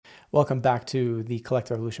Welcome back to the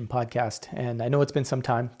Collective Evolution podcast. And I know it's been some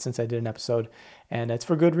time since I did an episode, and it's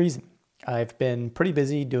for good reason. I've been pretty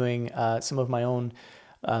busy doing some of my own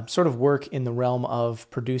sort of work in the realm of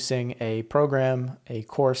producing a program, a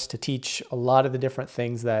course to teach a lot of the different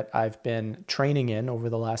things that I've been training in over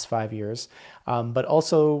the last 5 years, but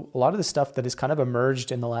also a lot of the stuff that has kind of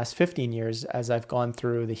emerged in the last 15 years as I've gone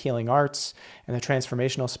through the healing arts and the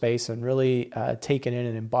transformational space and really taken in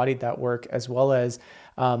and embodied that work, as well as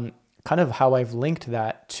kind of how I've linked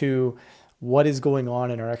that to what is going on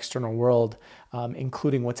in our external world,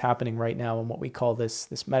 including what's happening right now and what we call this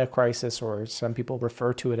meta crisis, or some people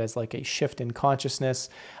refer to it as like a shift in consciousness.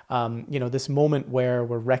 This moment where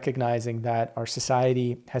we're recognizing that our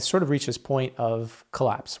society has sort of reached this point of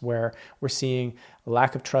collapse, where we're seeing a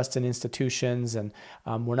lack of trust in institutions, and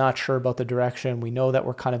we're not sure about the direction. We know that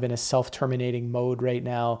we're kind of in a self-terminating mode right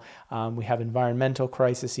now. We have environmental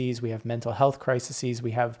crises, we have mental health crises, we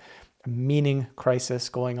have a meaning crisis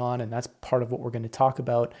going on, and that's part of what we're going to talk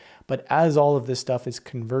about. But as all of this stuff is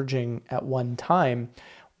converging at one time,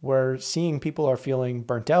 we're seeing people are feeling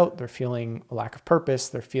burnt out. They're feeling a lack of purpose.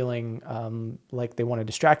 They're feeling like they want to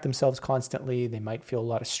distract themselves constantly. They might feel a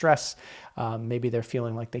lot of stress. Maybe they're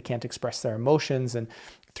feeling like they can't express their emotions. And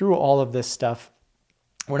through all of this stuff,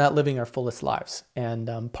 we're not living our fullest lives.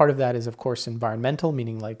 And part of that is, of course, environmental,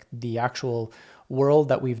 meaning like the actual world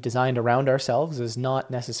that we've designed around ourselves is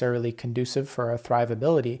not necessarily conducive for our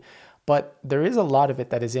thrivability, but there is a lot of it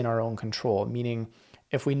that is in our own control, meaning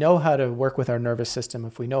if we know how to work with our nervous system,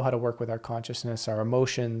 if we know how to work with our consciousness, our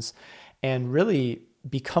emotions, and really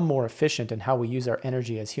become more efficient in how we use our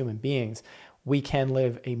energy as human beings, we can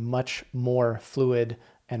live a much more fluid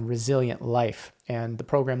and resilient life. And the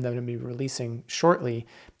program that I'm going to be releasing shortly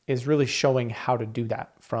is really showing how to do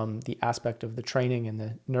that from the aspect of the training in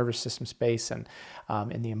the nervous system space and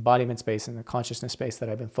in the embodiment space and the consciousness space that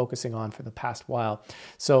I've been focusing on for the past while.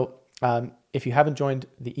 So if you haven't joined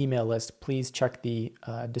the email list, please check the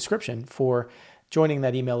description for joining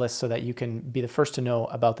that email list so that you can be the first to know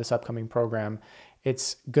about this upcoming program.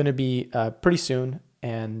 It's going to be pretty soon,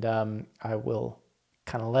 and I will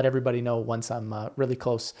kind of let everybody know once I'm really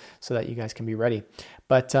close so that you guys can be ready.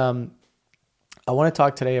 But I want to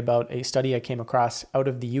talk today about a study I came across out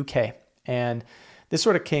of the UK, and this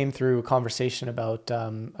sort of came through a conversation about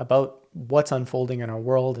what's unfolding in our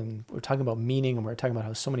world, and we're talking about meaning, and we're talking about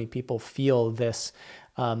how so many people feel this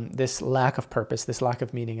lack of purpose, this lack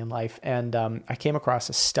of meaning in life. And I came across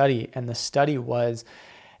a study, and the study was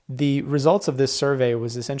the results of this survey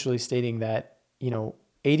was essentially stating that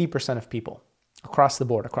 80% of people across the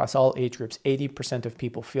board, across all age groups, 80% of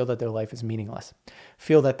people feel that their life is meaningless,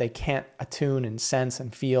 feel that they can't attune and sense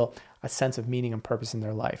and feel a sense of meaning and purpose in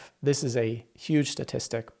their life. This is a huge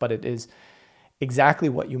statistic, but it is exactly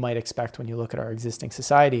what you might expect when you look at our existing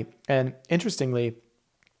society. And interestingly,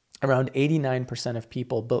 around 89% of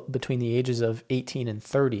people between the ages of 18 and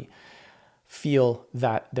 30 feel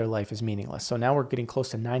that their life is meaningless. So now we're getting close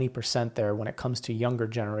to 90% there when it comes to younger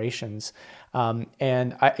generations.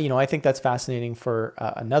 And I think that's fascinating for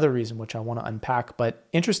another reason, which I want to unpack. But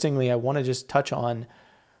interestingly, I want to just touch on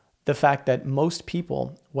the fact that most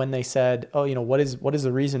people, when they said, what is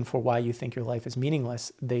the reason for why you think your life is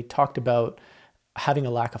meaningless? They talked about having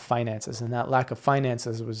a lack of finances, and that lack of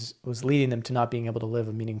finances was leading them to not being able to live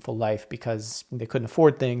a meaningful life because they couldn't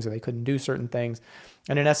afford things or they couldn't do certain things.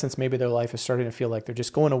 And in essence, maybe their life is starting to feel like they're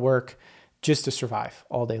just going to work just to survive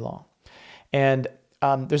all day long. And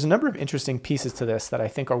there's a number of interesting pieces to this that I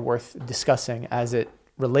think are worth discussing as it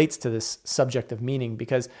relates to this subject of meaning,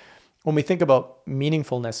 because when we think about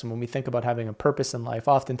meaningfulness and when we think about having a purpose in life,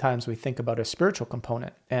 oftentimes we think about a spiritual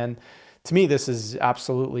component. And to me, this is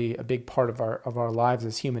absolutely a big part of our lives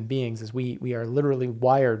as human beings, is we are literally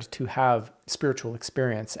wired to have spiritual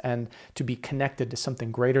experience and to be connected to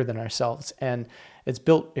something greater than ourselves. And it's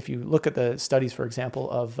built, if you look at the studies, for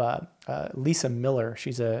example, of Lisa Miller.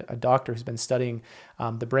 She's a doctor who's been studying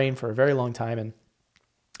the brain for a very long time and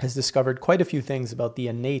has discovered quite a few things about the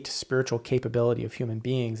innate spiritual capability of human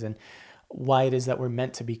beings and why it is that we're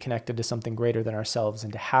meant to be connected to something greater than ourselves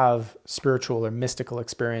and to have spiritual or mystical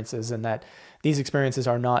experiences, and that these experiences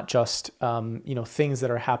are not just, things that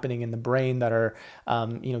are happening in the brain that are,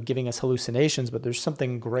 giving us hallucinations, but there's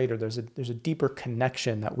something greater. There's a deeper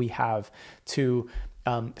connection that we have to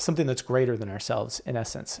something that's greater than ourselves, in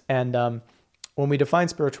essence. And when we define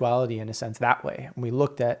spirituality in a sense that way, and we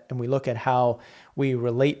look at how we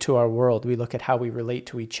relate to our world, we look at how we relate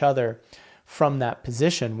to each other from that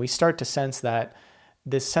position, we start to sense that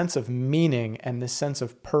this sense of meaning and this sense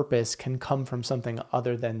of purpose can come from something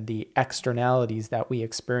other than the externalities that we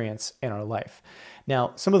experience in our life.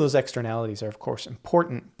 Now, some of those externalities are, of course,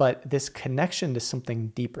 important, but this connection to something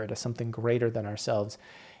deeper, to something greater than ourselves,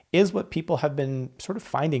 is what people have been sort of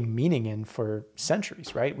finding meaning in for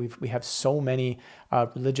centuries, right? We have so many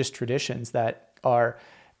religious traditions that are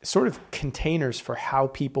sort of containers for how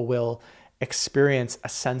people will experience a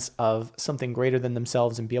sense of something greater than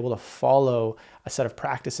themselves and be able to follow a set of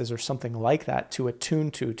practices or something like that to attune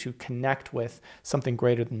to connect with something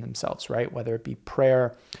greater than themselves, right? Whether it be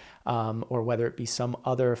prayer or whether it be some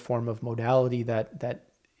other form of modality that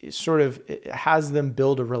sort of has them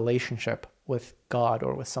build a relationship with God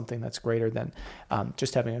or with something that's greater than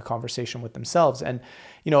just having a conversation with themselves. And,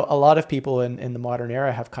 a lot of people in the modern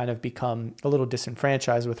era have kind of become a little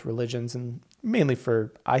disenfranchised with religions, and mainly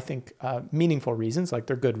for, I think, meaningful reasons, like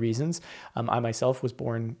they're good reasons. I myself was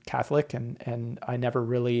born Catholic, and I never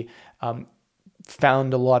really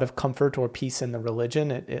found a lot of comfort or peace in the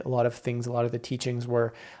religion. A lot of the teachings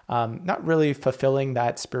were not really fulfilling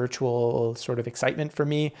that spiritual sort of excitement for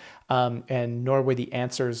me, and nor were the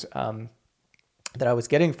answers that I was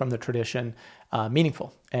getting from the tradition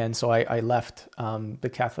meaningful. And so I left the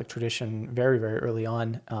Catholic tradition very, very early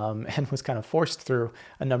on, and was kind of forced through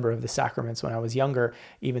a number of the sacraments when I was younger,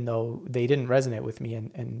 even though they didn't resonate with me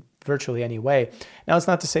in virtually any way. Now, it's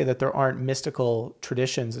not to say that there aren't mystical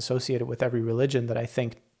traditions associated with every religion that I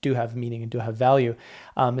think do have meaning and do have value.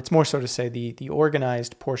 It's more so to say the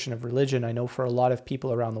organized portion of religion, I know for a lot of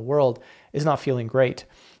people around the world, is not feeling great.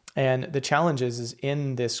 And the challenge is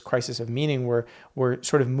in this crisis of meaning, we're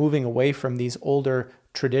sort of moving away from these older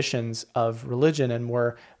traditions of religion, and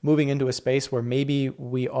we're moving into a space where maybe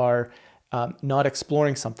we are not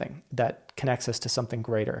exploring something that connects us to something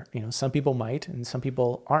greater. Some people might, and some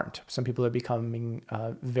people aren't. Some people are becoming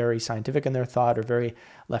very scientific in their thought, or very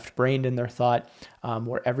left-brained in their thought,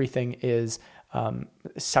 where everything is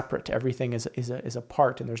separate. Everything is a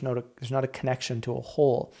part, and there's not a connection to a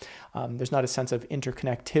whole. There's not a sense of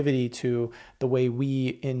interconnectivity to the way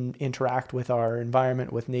we interact with our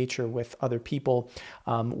environment, with nature, with other people,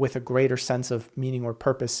 with a greater sense of meaning or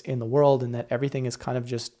purpose in the world, and that everything is kind of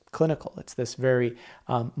just clinical. It's this very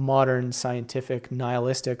modern, scientific,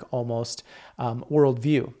 nihilistic almost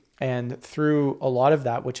worldview. And through a lot of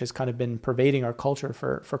that, which has kind of been pervading our culture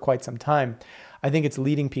for quite some time, I think it's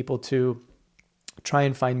leading people to try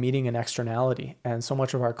and find meaning in externality. And so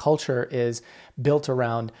much of our culture is built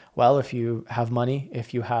around, well, if you have money,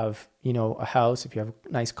 if you have, a house, if you have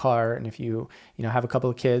a nice car, and if you, have a couple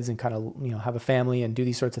of kids and kind of, have a family and do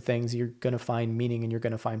these sorts of things, you're going to find meaning and you're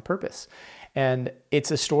going to find purpose. And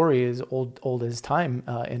it's a story as old as time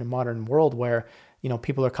in a modern world where,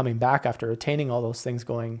 people are coming back after attaining all those things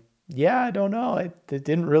going, yeah, I don't know. It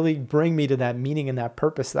didn't really bring me to that meaning and that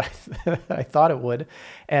purpose that I thought it would.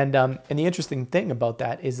 And the interesting thing about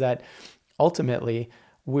that is that ultimately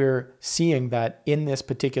we're seeing that in this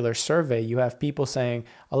particular survey, you have people saying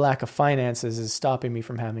a lack of finances is stopping me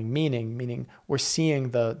from having meaning, meaning we're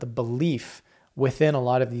seeing the belief within a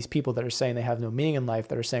lot of these people that are saying they have no meaning in life,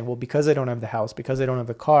 that are saying, well, because I don't have the house, because I don't have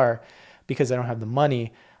the car, because I don't have the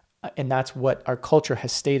money, and that's what our culture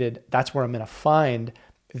has stated, that's where I'm going to find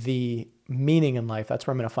the meaning in life. That's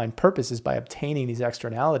where I'm going to find purpose, is by obtaining these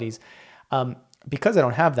externalities. Because I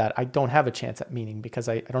don't have that, I don't have a chance at meaning, because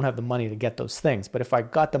I don't have the money to get those things. But if I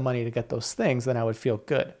got the money to get those things, then I would feel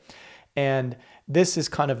good. And this is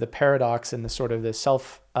kind of the paradox and the sort of the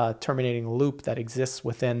self-terminating loop that exists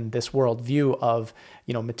within this worldview of,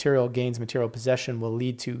 material gains, material possession will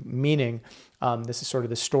lead to meaning. This is sort of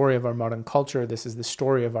the story of our modern culture. This is the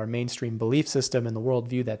story of our mainstream belief system and the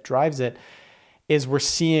worldview that drives it. Is we're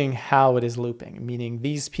seeing how it is looping, meaning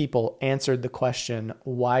these people answered the question,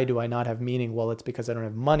 why do I not have meaning? Well, it's because I don't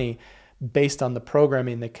have money, based on the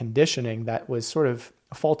programming, the conditioning that was sort of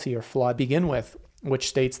faulty or flawed to begin with, which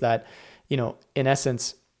states that, in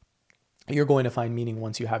essence, you're going to find meaning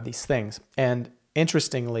once you have these things. And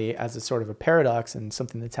interestingly, as a sort of a paradox and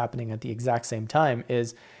something that's happening at the exact same time,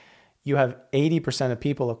 is you have 80% of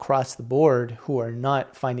people across the board who are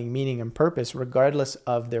not finding meaning and purpose, regardless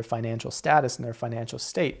of their financial status and their financial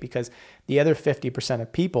state, because the other 50%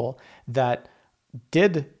 of people that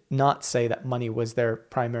did not say that money was their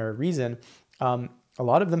primary reason, a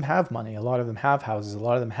lot of them have money, a lot of them have houses, a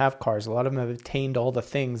lot of them have cars, a lot of them have attained all the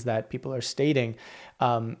things that people are stating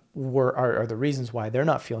are the reasons why they're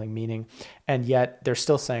not feeling meaning. And yet they're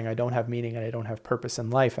still saying, I don't have meaning and I don't have purpose in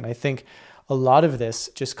life. And I think a lot of this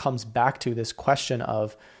just comes back to this question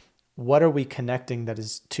of what are we connecting that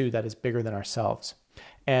is bigger than ourselves?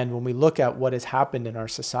 And when we look at what has happened in our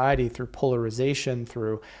society through polarization,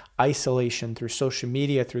 through isolation, through social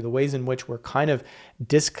media, through the ways in which we're kind of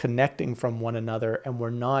disconnecting from one another, and we're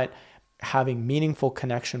not having meaningful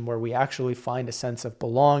connection where we actually find a sense of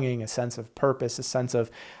belonging, a sense of purpose, a sense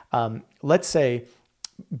of, let's say,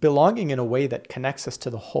 belonging in a way that connects us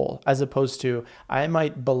to the whole, as opposed to I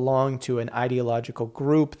might belong to an ideological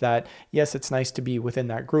group that, yes, it's nice to be within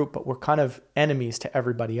that group, but we're kind of enemies to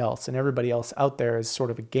everybody else, and everybody else out there is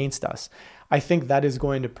sort of against us. I think that is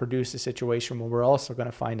going to produce a situation where we're also going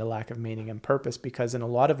to find a lack of meaning and purpose, because in a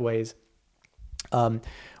lot of ways,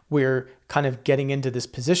 we're kind of getting into this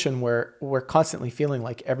position where we're constantly feeling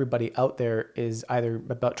like everybody out there is either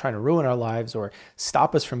about trying to ruin our lives or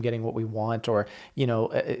stop us from getting what we want, or,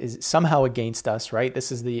 is somehow against us, right?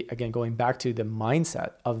 This is again, going back to the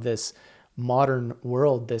mindset of this modern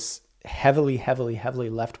world, this heavily, heavily, heavily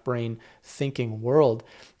left brain thinking world,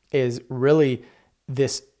 is really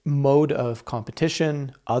this mode of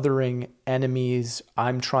competition, othering, enemies.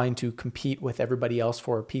 I'm trying to compete with everybody else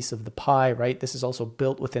for a piece of the pie, right? This is also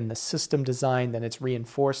built within the system design, then it's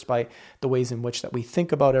reinforced by the ways in which that we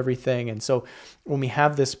think about everything. And so when we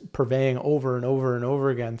have this purveying over and over and over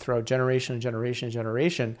again throughout generation and generation and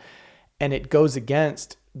generation, and it goes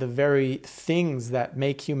against the very things that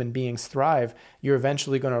make human beings thrive, you're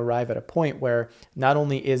eventually going to arrive at a point where not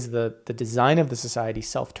only is the design of the society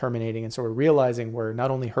self-terminating, and so we're realizing we're not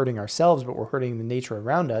only hurting ourselves, but we're hurting the nature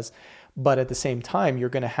around us, but at the same time, you're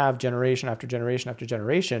going to have generation after generation after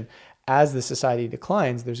generation, as the society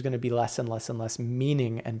declines, there's going to be less and less and less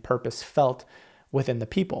meaning and purpose felt within the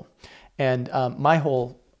people. And my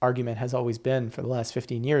whole argument has always been for the last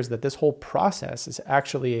 15 years that this whole process is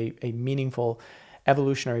actually a meaningful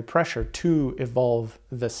evolutionary pressure to evolve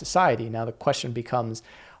the society. Now the question becomes,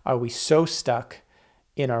 are we so stuck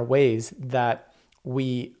in our ways that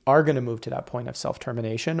we are going to move to that point of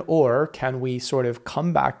self-termination, or can we sort of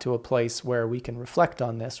come back to a place where we can reflect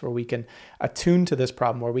on this, where we can attune to this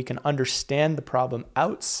problem, where we can understand the problem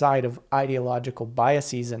outside of ideological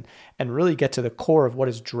biases and really get to the core of what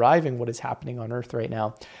is driving what is happening on Earth right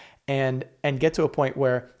now, and get to a point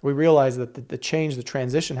where we realize that the change, the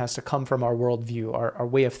transition has to come from our worldview, our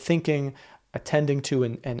way of thinking, attending to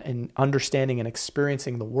and understanding and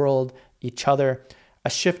experiencing the world, each other. A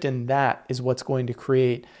shift in that is what's going to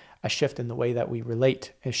create a shift in the way that we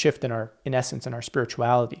relate, a shift in essence, in our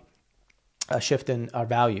spirituality, a shift in our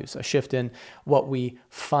values, a shift in what we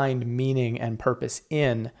find meaning and purpose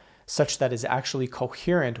in, such that is actually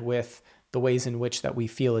coherent with the ways in which that we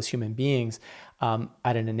feel as human beings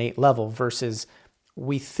at an innate level, versus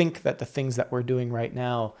we think that the things that we're doing right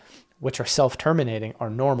now, which are self-terminating, are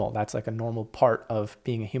normal. That's like a normal part of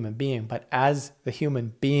being a human being. But as the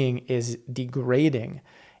human being is degrading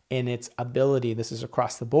in its ability, this is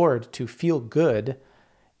across the board, to feel good,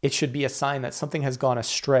 it should be a sign that something has gone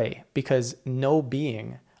astray, because no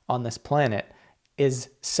being on this planet is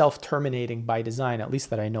self-terminating by design, at least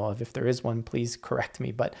that I know of. If there is one, please correct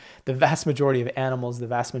me. But the vast majority of animals, the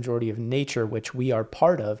vast majority of nature, which we are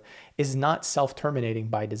part of, is not self-terminating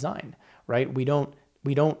by design, right? We don't,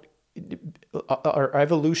 our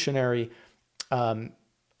evolutionary, I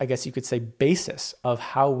guess you could say, basis of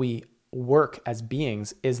how we work as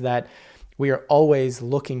beings is that we are always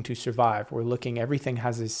looking to survive. Everything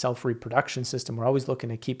has a self-reproduction system. We're always looking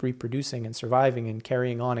to keep reproducing and surviving and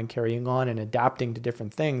carrying on and adapting to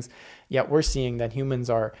different things. Yet we're seeing that humans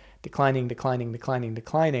are declining,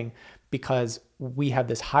 because we have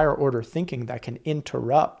this higher order thinking that can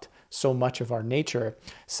interrupt so much of our nature,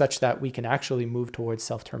 such that we can actually move towards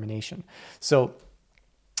self-termination. So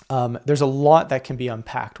there's a lot that can be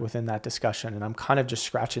unpacked within that discussion, and I'm kind of just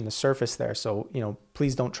scratching the surface there. So,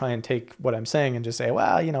 please don't try and take what I'm saying and just say,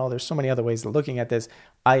 well, there's so many other ways of looking at this.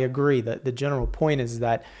 I agree that the general point is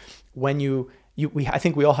that when I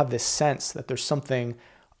think we all have this sense that there's something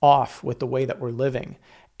off with the way that we're living,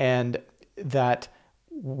 and that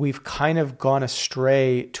we've kind of gone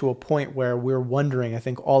astray to a point where we're wondering, I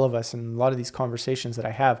think all of us, in a lot of these conversations that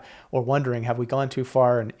I have, are wondering, have we gone too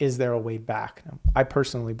far, and is there a way back? Now, I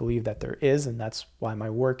personally believe that there is, and that's why my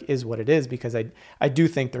work is what it is, because I do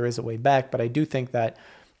think there is a way back, but I do think that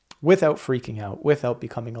without freaking out, without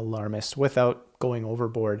becoming alarmist, without going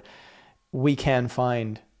overboard, we can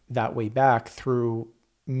find that way back through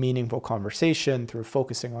meaningful conversation, through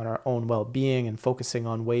focusing on our own well-being and focusing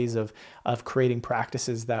on ways of creating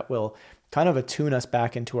practices that will kind of attune us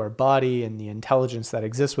back into our body and the intelligence that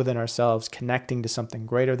exists within ourselves, connecting to something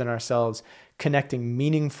greater than ourselves, connecting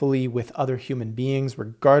meaningfully with other human beings,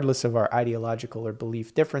 regardless of our ideological or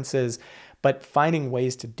belief differences. But finding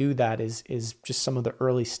ways to do that is just some of the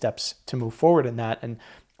early steps to move forward in that. And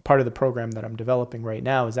part of the program that I'm developing right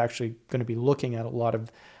now is actually going to be looking at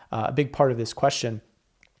a big part of this question,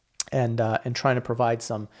 and trying to provide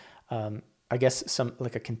some, I guess, some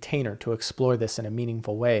like a container to explore this in a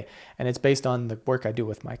meaningful way. And it's based on the work I do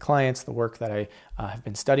with my clients, the work that I have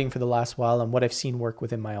been studying for the last while, and what I've seen work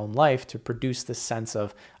within my own life to produce this sense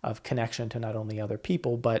of connection to not only other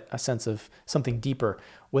people, but a sense of something deeper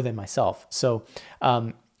within myself. So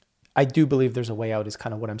I do believe there's a way out is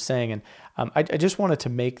kind of what I'm saying. And I just wanted to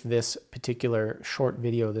make this particular short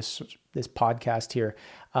video, this podcast here,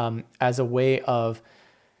 as a way of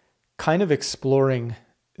kind of exploring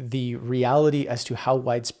the reality as to how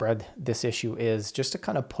widespread this issue is, just to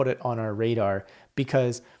kind of put it on our radar.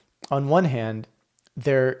 Because on one hand,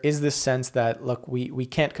 there is this sense that, look, we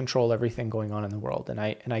can't control everything going on in the world. And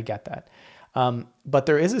I get that. But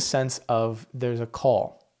there is a sense of, there's a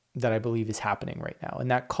call that I believe is happening right now.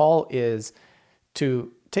 And that call is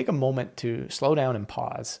to take a moment to slow down and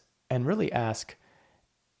pause and really ask,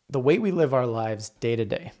 the way we live our lives day to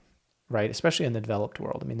day, right? Especially in the developed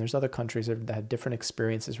world. I mean, there's other countries that have different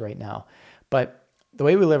experiences right now, but the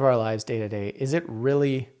way we live our lives day to day, is it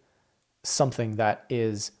really something that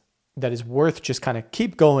is worth just kind of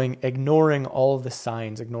keep going, ignoring all of the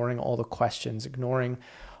signs, ignoring all the questions, ignoring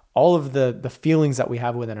all of the feelings that we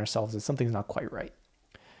have within ourselves that something's not quite right?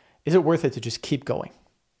 Is it worth it to just keep going,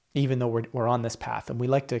 even though we're on this path? And we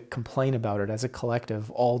like to complain about it as a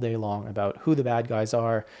collective all day long about who the bad guys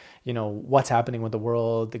are, what's happening with the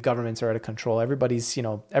world, the governments are out of control, everybody's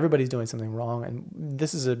doing something wrong. And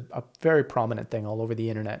this is a very prominent thing all over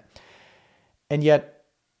the internet. And yet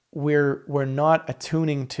we're not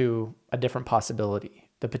attuning to a different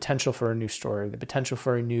possibility, the potential for a new story, the potential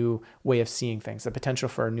for a new way of seeing things, the potential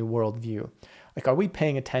for a new worldview. Like, are we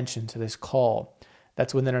paying attention to this call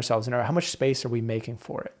that's within ourselves, and how much space are we making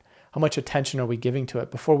for it? How much attention are we giving to it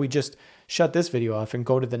before we just shut this video off and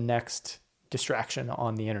go to the next distraction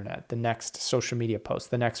on the internet, the next social media post,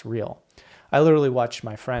 the next reel? I literally watch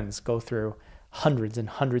my friends go through hundreds and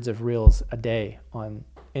hundreds of reels a day on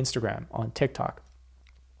Instagram, on TikTok.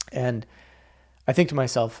 And I think to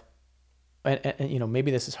myself, and maybe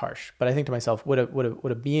this is harsh, but I think to myself, would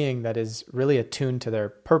a being that is really attuned to their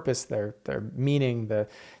purpose, their meaning, the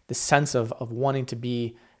sense of wanting to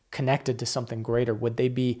be connected to something greater, would they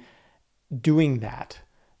be doing that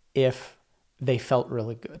if they felt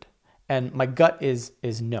really good? And my gut is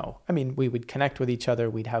no. I mean, we would connect with each other,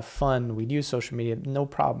 we'd have fun, we'd use social media, no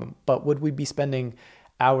problem. But would we be spending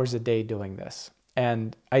hours a day doing this?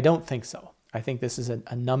 And I don't think so. I think this is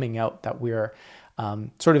a numbing out that we're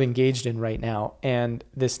sort of engaged in right now. And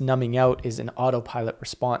this numbing out is an autopilot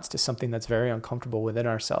response to something that's very uncomfortable within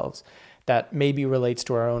ourselves, that maybe relates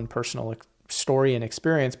to our own personal story and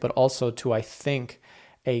experience, but also to, I think,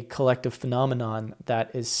 a collective phenomenon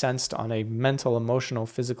that is sensed on a mental, emotional,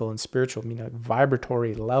 physical, and spiritual,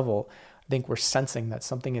 vibratory level. I think we're sensing that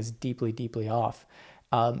something is deeply, deeply off.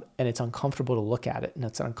 And it's uncomfortable to look at it, and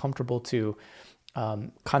it's uncomfortable to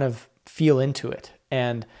kind of feel into it.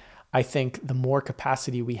 And I think the more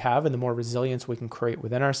capacity we have and the more resilience we can create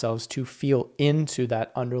within ourselves to feel into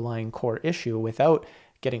that underlying core issue without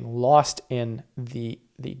getting lost in the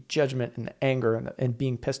judgment and the anger and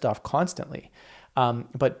being pissed off constantly,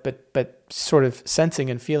 but sort of sensing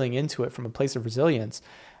and feeling into it from a place of resilience,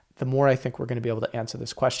 the more I think we're going to be able to answer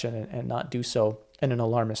this question and not do so in an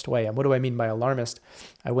alarmist way. And what do I mean by alarmist?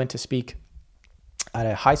 I went to speak at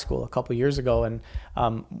a high school a couple of years ago, and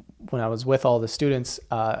when I was with all the students,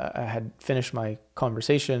 I had finished my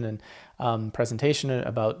conversation and presentation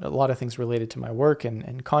about a lot of things related to my work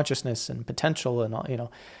and consciousness and potential and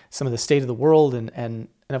some of the state of the world, and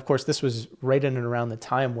of course this was right in and around the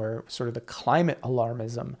time where sort of the climate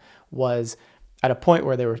alarmism was at a point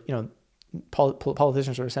where they were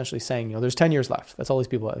politicians were essentially saying there's 10 years left. That's all these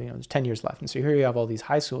people there's 10 years left, and so here you have all these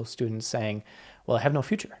high school students saying, well, I have no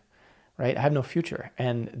future. Right? I have no future.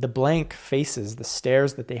 And the blank faces, the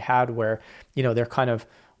stares that they had where, they're kind of,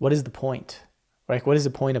 what is the point? Right? What is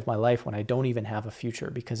the point of my life when I don't even have a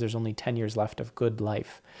future because there's only 10 years left of good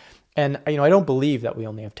life? And, I don't believe that we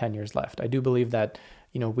only have 10 years left. I do believe that,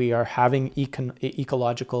 we are having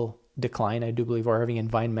ecological decline. I do believe we're having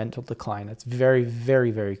environmental decline. That's very,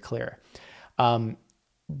 very, very clear.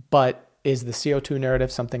 But is the CO2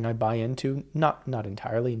 narrative something I buy into? Not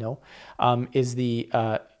entirely, no. Is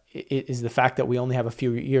the fact that we only have a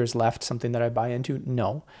few years left something that I buy into?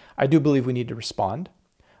 No. I do believe we need to respond.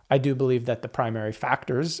 I do believe that the primary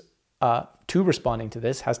factors to responding to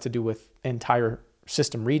this has to do with entire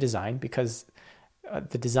system redesign, because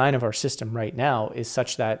the design of our system right now is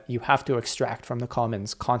such that you have to extract from the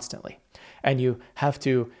commons constantly. And you have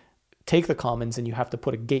to take the commons and you have to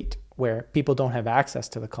put a gate where people don't have access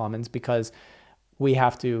to the commons, because we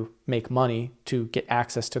have to make money to get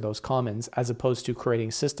access to those commons, as opposed to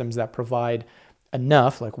creating systems that provide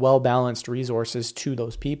enough, like well-balanced resources to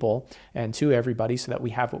those people and to everybody so that we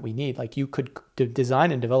have what we need. Like you could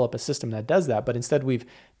design and develop a system that does that, but instead we've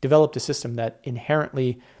developed a system that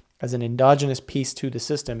inherently, as an endogenous piece to the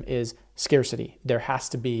system, is scarcity. There has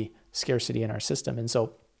to be scarcity in our system. And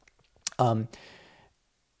so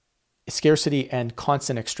scarcity and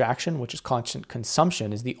constant extraction, which is constant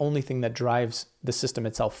consumption, is the only thing that drives the system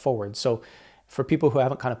itself forward. So for people who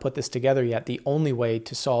haven't kind of put this together yet, the only way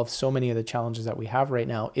to solve so many of the challenges that we have right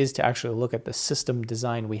now is to actually look at the system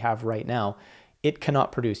design we have right now. It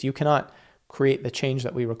cannot produce. You cannot create the change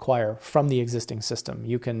that we require from the existing system.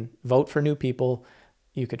 You can vote for new people.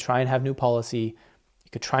 You could try and have new policy.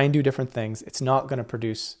 You could try and do different things. It's not going to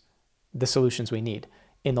produce the solutions we need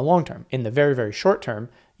in the long term. In the very, very short term,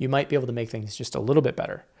 you might be able to make things just a little bit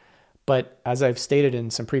better. But as I've stated in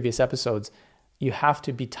some previous episodes, you have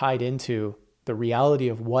to be tied into the reality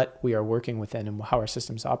of what we are working within and how our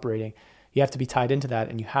system's operating. You have to be tied into that,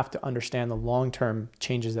 and you have to understand the long-term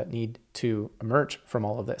changes that need to emerge from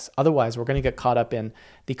all of this. Otherwise, we're going to get caught up in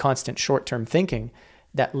the constant short-term thinking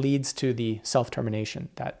that leads to the self-termination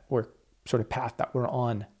that we're sort of path that we're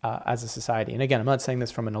on as a society. And again, I'm not saying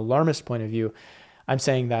this from an alarmist point of view. I'm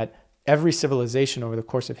saying that every civilization over the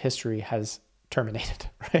course of history has terminated,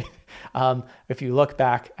 right? If you look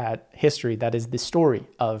back at history, that is the story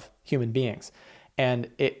of human beings. And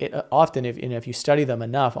it often, if you study them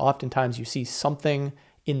enough, oftentimes you see something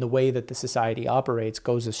in the way that the society operates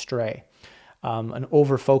goes astray. An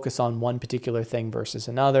over-focus on one particular thing versus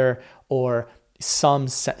another, or some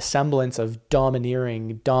semblance of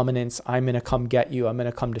dominance, I'm going to come get you, I'm going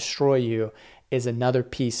to come destroy you, is another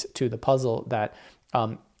piece to the puzzle that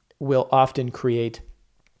will often create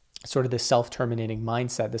sort of the self-terminating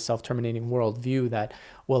mindset, the self-terminating worldview that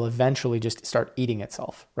will eventually just start eating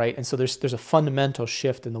itself, right? And so there's a fundamental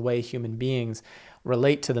shift in the way human beings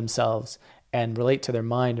relate to themselves and relate to their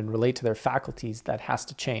mind and relate to their faculties that has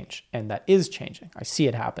to change, and that is changing. I see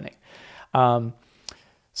it happening.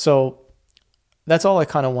 So that's all I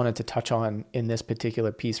kind of wanted to touch on in this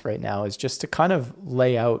particular piece right now, is just to kind of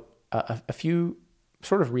lay out a few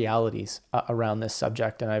sort of realities around this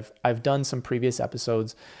subject. And I've done some previous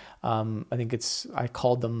episodes. I think I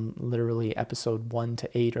called them literally episode 1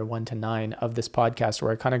 to 8 or 1 to 9 of this podcast,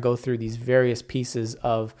 where I kind of go through these various pieces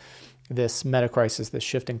of this meta crisis, this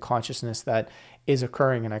shift in consciousness that is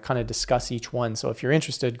occurring, and I kind of discuss each one. So if you're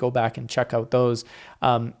interested, go back and check out those.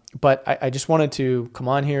 But I just wanted to come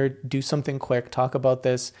on here, do something quick, talk about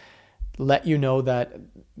this, let you know that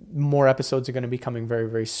more episodes are going to be coming very,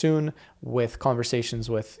 very soon, with conversations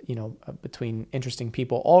with, between interesting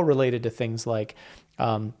people, all related to things like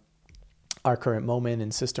our current moment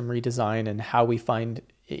and system redesign, and how we find,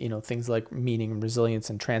 things like meaning and resilience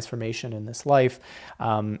and transformation in this life.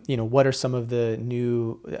 What are some of the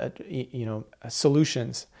new,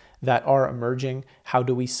 solutions that are emerging? How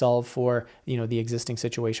do we solve for, the existing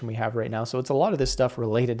situation we have right now? So it's a lot of this stuff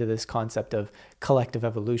related to this concept of collective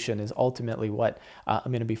evolution is ultimately what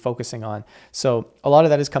I'm going to be focusing on. So a lot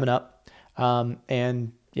of that is coming up.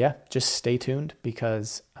 And yeah, just stay tuned,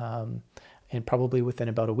 because and probably within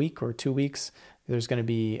about a week or 2 weeks, there's going to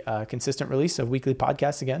be a consistent release of weekly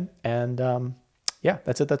podcasts again. And yeah,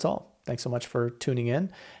 that's it. That's all. Thanks so much for tuning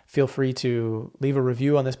in. Feel free to leave a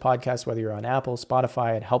review on this podcast, whether you're on Apple,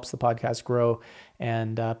 Spotify. It helps the podcast grow.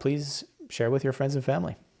 And please share with your friends and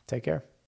family. Take care.